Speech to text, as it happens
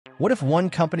What if one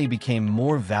company became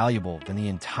more valuable than the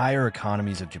entire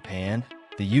economies of Japan,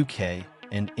 the UK,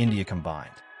 and India combined?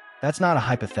 That's not a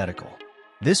hypothetical.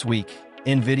 This week,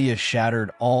 Nvidia shattered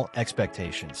all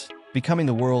expectations, becoming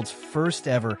the world's first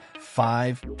ever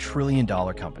 $5 trillion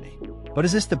company. But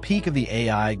is this the peak of the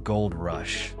AI gold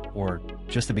rush, or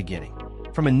just the beginning?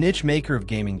 From a niche maker of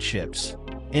gaming chips,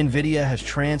 Nvidia has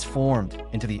transformed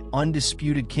into the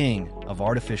undisputed king of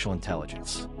artificial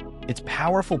intelligence. Its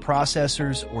powerful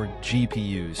processors, or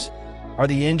GPUs, are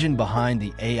the engine behind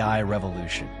the AI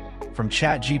revolution, from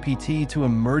ChatGPT to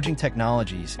emerging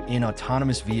technologies in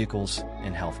autonomous vehicles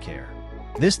and healthcare.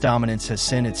 This dominance has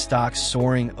sent its stocks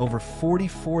soaring over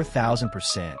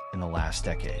 44,000% in the last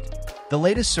decade. The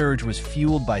latest surge was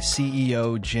fueled by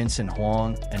CEO Jensen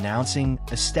Huang announcing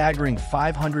a staggering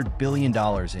 $500 billion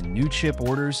in new chip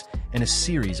orders and a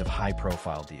series of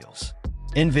high-profile deals.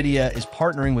 Nvidia is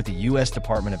partnering with the U.S.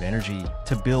 Department of Energy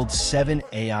to build 7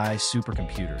 AI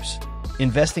supercomputers,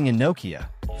 investing in Nokia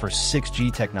for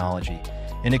 6G technology,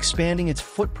 and expanding its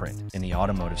footprint in the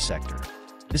automotive sector.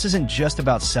 This isn't just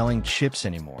about selling chips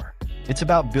anymore. It's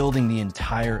about building the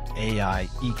entire AI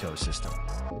ecosystem.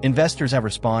 Investors have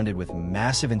responded with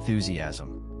massive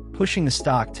enthusiasm, pushing the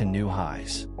stock to new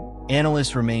highs.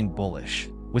 Analysts remain bullish,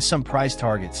 with some price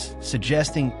targets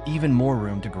suggesting even more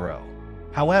room to grow.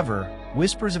 However,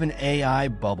 whispers of an AI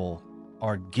bubble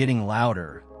are getting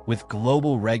louder, with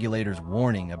global regulators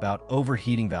warning about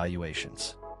overheating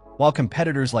valuations. While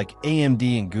competitors like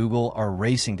AMD and Google are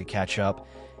racing to catch up,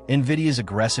 Nvidia's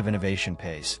aggressive innovation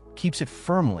pace keeps it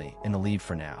firmly in the lead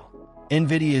for now.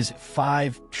 Nvidia's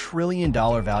 $5 trillion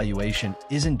valuation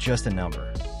isn't just a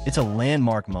number, it's a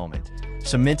landmark moment,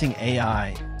 cementing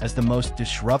AI as the most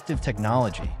disruptive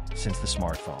technology since the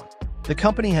smartphone. The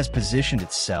company has positioned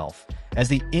itself as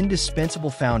the indispensable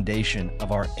foundation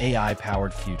of our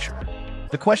AI-powered future.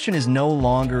 The question is no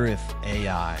longer if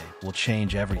AI will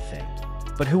change everything,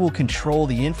 but who will control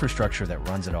the infrastructure that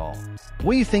runs it all.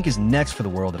 What do you think is next for the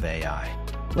world of AI?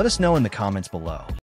 Let us know in the comments below.